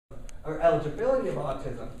or eligibility of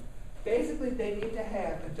autism, basically they need to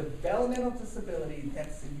have a developmental disability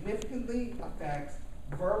that significantly affects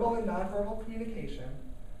verbal and nonverbal communication,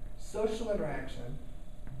 social interaction,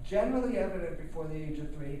 generally evident before the age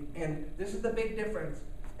of 3, and this is the big difference,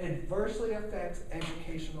 adversely affects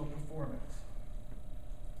educational performance.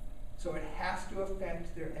 So it has to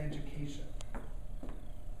affect their education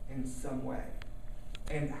in some way.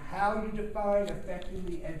 And how you define affecting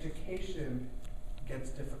the education gets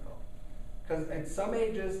difficult. Because at some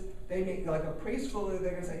ages, they may, like a preschooler,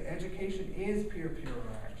 they're going to say education is peer-to-peer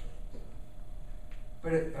interaction.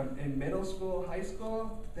 But in middle school, high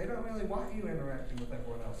school, they don't really want you interacting with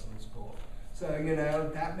everyone else in the school. So, you know,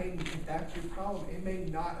 that may, if that's your problem, it may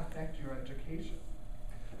not affect your education.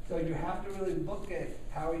 So you have to really look at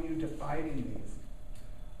how are you defining these.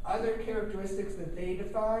 Other characteristics that they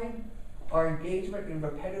define are engagement in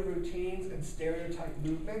repetitive routines and stereotype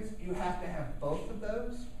movements. You have to have both of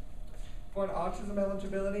those for an autism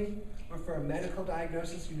eligibility, or for a medical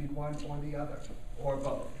diagnosis, you need one or the other, or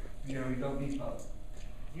both. You know, you don't need both.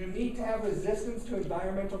 You need to have resistance to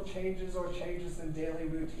environmental changes or changes in daily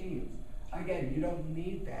routines. Again, you don't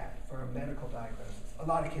need that for a medical diagnosis. A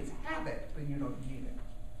lot of kids have it, but you don't need it.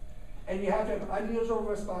 And you have to have unusual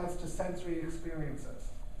response to sensory experiences,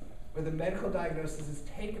 where the medical diagnosis has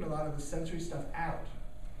taken a lot of the sensory stuff out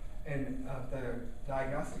and the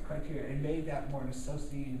diagnostic criteria and made that more an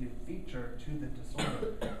associated feature to the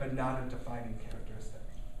disorder, but not a defining characteristic.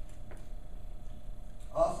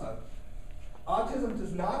 Also, autism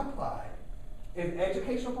does not apply if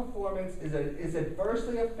educational performance is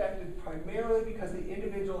adversely affected primarily because the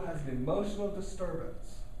individual has an emotional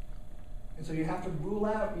disturbance. And so you have to rule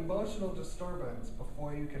out emotional disturbance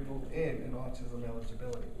before you can rule in an autism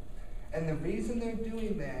eligibility. And the reason they're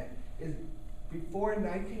doing that is before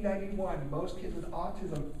 1991, most kids with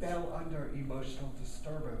autism fell under emotional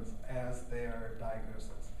disturbance as their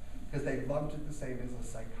diagnosis, because they lumped it the same as a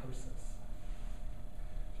psychosis.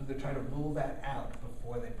 So they're trying to rule that out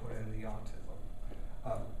before they put in the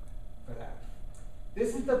autism for that.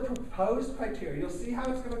 This is the proposed criteria. You'll see how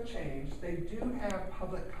it's going to change. They do have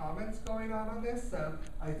public comments going on this, so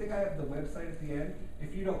I think I have the website at the end.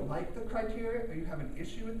 If you don't like the criteria or you have an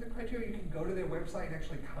issue with the criteria, you can go to their website and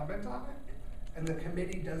actually comment on it. And the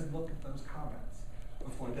committee does look at those comments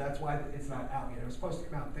before. That's why it's not out yet. It was supposed to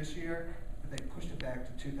come out this year, but they pushed it back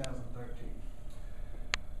to 2013.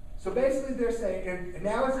 So basically they're saying, and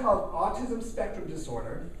now it's called autism spectrum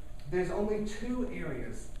disorder. There's only 2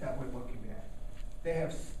 areas that we're looking at. They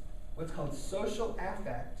have what's called social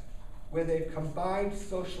affect, where they've combined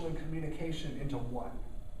social and communication into one,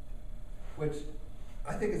 which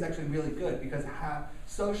I think is actually really good because how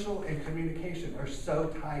social and communication are so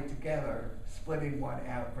tied together, splitting one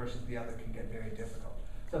out versus the other can get very difficult.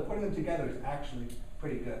 So putting them together is actually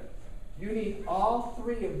pretty good. You need all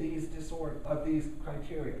 3 of these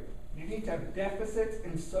criteria. You need to have deficits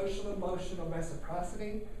in social emotional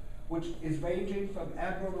reciprocity, which is ranging from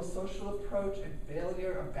abnormal social approach and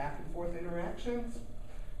failure of back and forth interactions,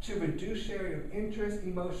 to reduced sharing of interest,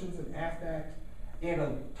 emotions, and affect, and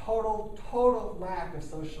a total lack of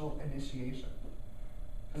social initiation.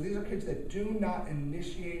 So these are kids that do not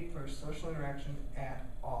initiate for social interaction at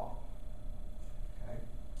all. Okay?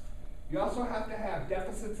 You also have to have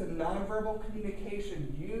deficits in nonverbal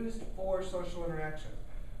communication used for social interaction.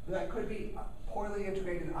 So that could be poorly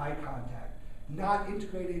integrated eye contact, not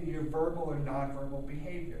integrating your verbal or nonverbal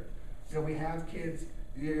behavior. You know, we have kids,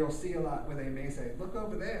 you'll see a lot where they may say, look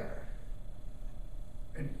over there.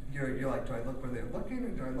 And you're like, do I look where they're looking or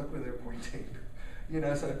do I look where they're pointing? You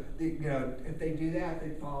know, so if they do that, they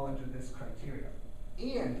fall under this criteria.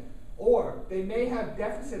 Or they may have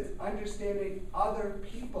deficits understanding other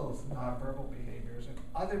people's nonverbal behaviors and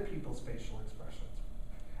other people's facial expressions.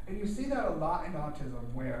 And you see that a lot in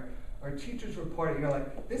autism where our teachers report,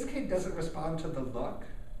 like, this kid doesn't respond to the look.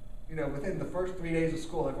 Within the first 3 days of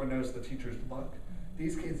school, everyone knows the teacher's look.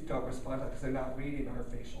 These kids don't respond to that because they're not reading our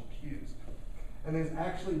facial cues. And there's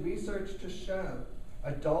actually research to show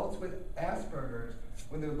adults with Asperger's,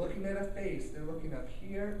 when they're looking at a face, they're looking up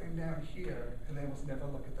here and down here, and they almost never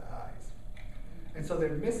look at the eyes. And so they're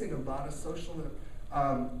missing a lot of social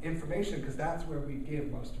information because that's where we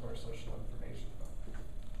give most of our social information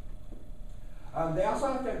from. They also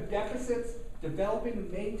have to have deficits developing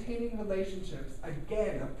and maintaining relationships,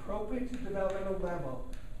 again, appropriate to developmental level,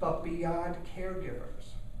 but beyond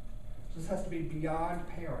caregivers. So this has to be beyond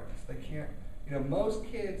parents. They can't, most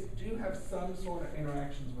kids do have some sort of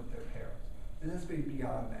interactions with their parents. This has to be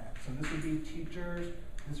beyond that. So this would be teachers,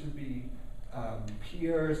 this would be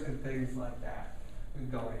peers and things like that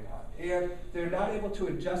going on. And they're not able to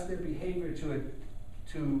adjust their behavior to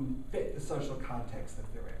to fit the social context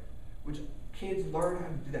that they're in, which kids learn how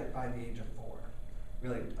to do that by the age of 4.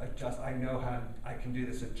 Really, I know how, I can do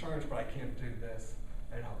this at church, but I can't do this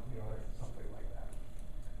at home, you know, or something like that.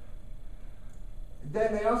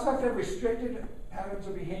 Then they also have to have restricted patterns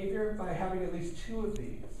of behavior by having at least 2 of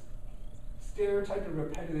these. Stereotyped and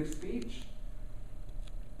repetitive speech,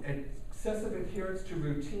 excessive adherence to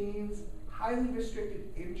routines, highly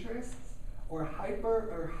restricted interests, or hyper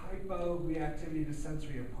or hypo reactivity to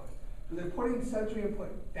sensory input. So they're putting sensory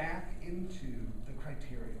input back into the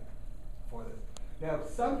criteria for this. Now,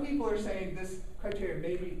 some people are saying this criteria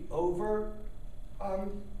may be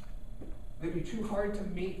maybe too hard to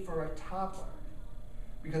meet for a toddler,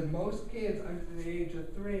 because most kids under the age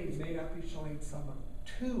of 3 may not be showing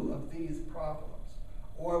 2 of these problems,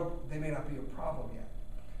 or they may not be a problem yet.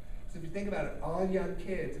 So if you think about it, all young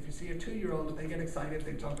kids, if you see a 2-year-old, if they get excited,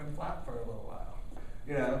 they jump and flap for a little while.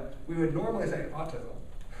 You know, we would normally say autism,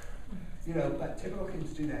 you know, but typical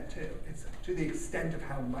kids do that too. It's to the extent of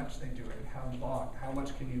how much they do it and how long, how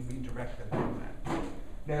much can you redirect them from that.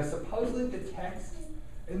 Now, supposedly the text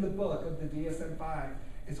in the book of the DSM-V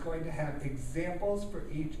is going to have examples for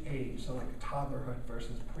each age, so like toddlerhood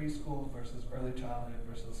versus preschool versus early childhood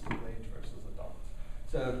versus school age versus adults.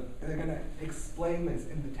 So they're going to explain this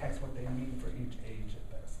in the text, what they mean for each age of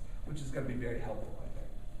this, which is going to be very helpful, I think.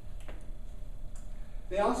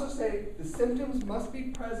 They also say the symptoms must be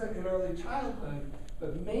present in early childhood,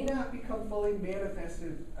 but may not become fully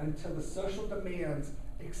manifested until the social demands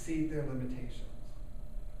exceed their limitations,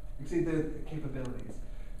 exceed their capabilities.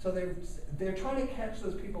 So they're trying to catch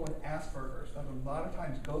those people with Asperger's that a lot of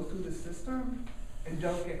times go through the system and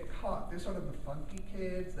don't get caught. They're sort of the funky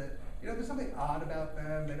kids that, you know, there's something odd about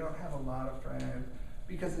them. They don't have a lot of friends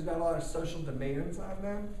because there's not a lot of social demands on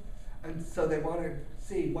them. And so they want to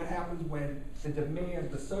see what happens when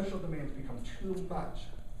the social demands become too much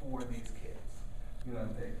for these kids. You know,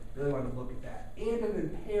 they really want to look at that. And it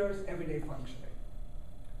impairs everyday functioning.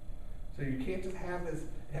 So you can't just have this,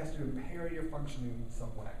 it has to impair your functioning in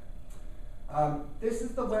some way. This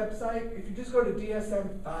is the website. If you just go to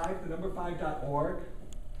DSM-V, the number 5.org,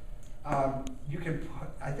 you can put,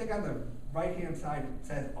 I think on the right-hand side it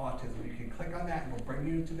says autism. You can click on that and it'll bring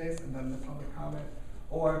you to this and then the public comment.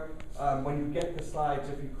 Or when you get the slides,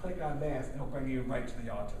 if you click on this, it'll bring you right to the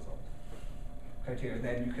autism criteria.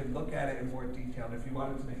 Then you can look at it in more detail. And if you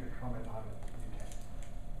wanted to make a comment on it, you can.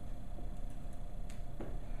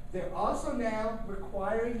 They're also now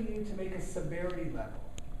requiring you to make a severity level.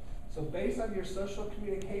 So based on your social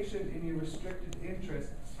communication and your restricted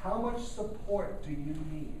interests, how much support do you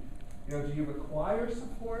need? You know, do you require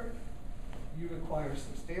support? Do you require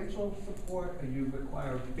substantial support? Or you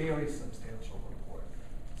require very substantial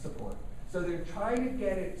support? So they're trying to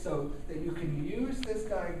get it so that you can use this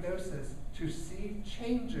diagnosis to see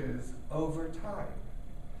changes over time.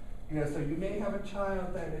 You know, so you may have a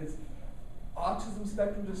child that is autism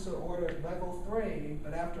spectrum disorder level 3,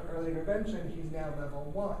 but after early intervention, he's now level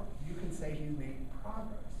 1. You can say he's made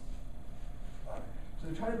progress. So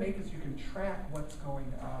they're trying to make it so you can track what's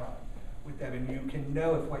going on with them, and you can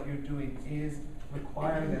know if what you're doing is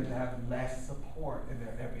requiring them to have less support in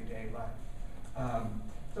their everyday life.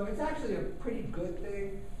 So it's actually a pretty good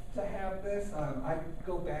thing to have this. I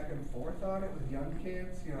go back and forth on it with young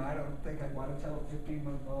kids. You know, I don't think I'd want to tell a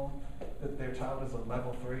 15-month-old that their child is a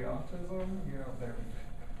level 3 autism. You know,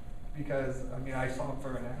 because I mean, I saw him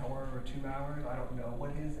for an hour or 2 hours. I don't know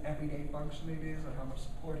what his everyday functioning is or how much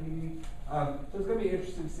support he needs. So it's going to be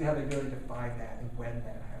interesting to see how they really define that and when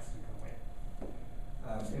that has to go in.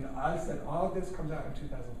 And I said all of this comes out in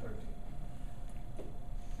 2013.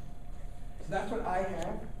 So that's what I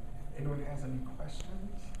have. If anyone has any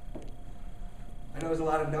questions? I know there's a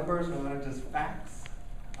lot of numbers and a lot of just facts.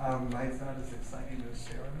 It's not as exciting as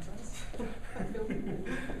Sharon says.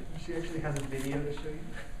 She actually has a video to show you.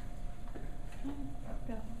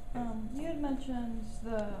 Yeah. You had mentioned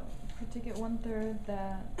the particular 1/3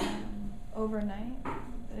 that overnight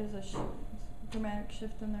there's a dramatic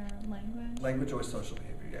shift in their language. Language or social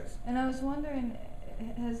behavior, yes. And I was wondering,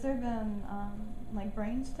 has there been like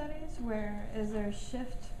brain studies where is there a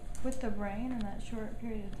shift with the brain in that short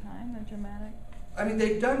period of time, a dramatic? I mean,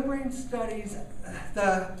 they've done brain studies.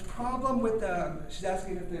 The problem with she's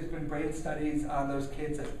asking if there's been brain studies on those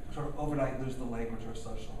kids that sort of overnight lose the language or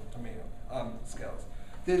social skills.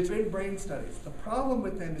 There's been brain studies. The problem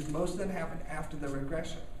with them is most of them happen after the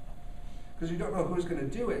regression, because you don't know who's going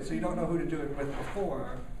to do it, so you don't know who to do it with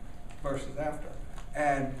before versus after.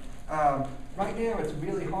 And right now, it's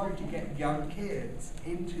really hard to get young kids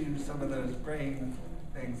into some of those brain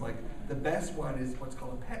things. Like the best one is what's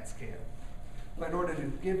called a PET scan. But in order to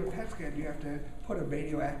give a PET scan, you have to put a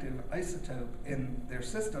radioactive isotope in their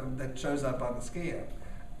system that shows up on the scan.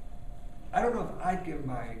 I don't know if I'd give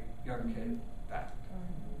my young kid that,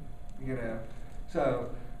 you know? So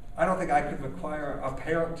I don't think I could require a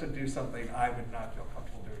parent to do something I would not feel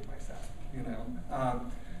comfortable doing myself, you know?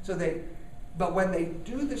 But when they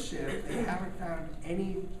do the shift, they haven't found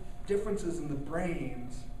any differences in the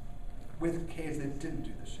brains with kids that didn't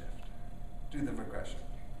do the shift, do the regression,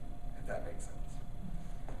 if that makes sense.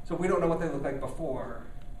 So we don't know what they look like before,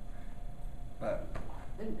 but.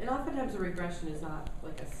 And oftentimes a regression is not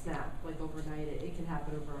like a snap, like overnight. It can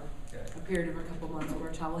happen over a period of a couple months where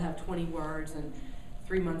a child will have 20 words and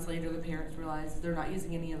 3 months later the parents realize they're not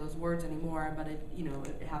using any of those words anymore, but it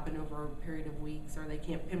happened over a period of weeks, or they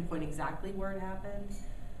can't pinpoint exactly where it happened.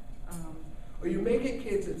 Or you may get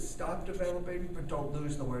kids that stop developing but don't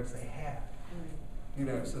lose the words they have. Right. You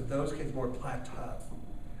know, so those kids more plateau.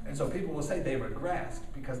 And so people will say they regressed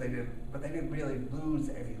because they didn't really lose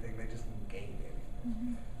anything, they just didn't gain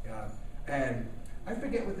anything. And I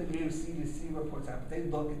forget what the new CDC reports out, but they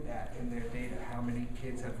look at that in their data, how many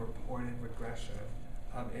kids have reported regression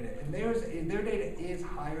in it. And their data is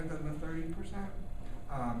higher than the 30%.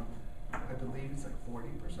 I believe it's like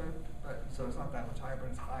 40%, but so it's not that much higher, but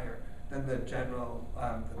it's higher than the general,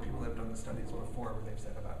 the people that have done the studies before, where they've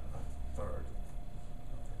said about a third.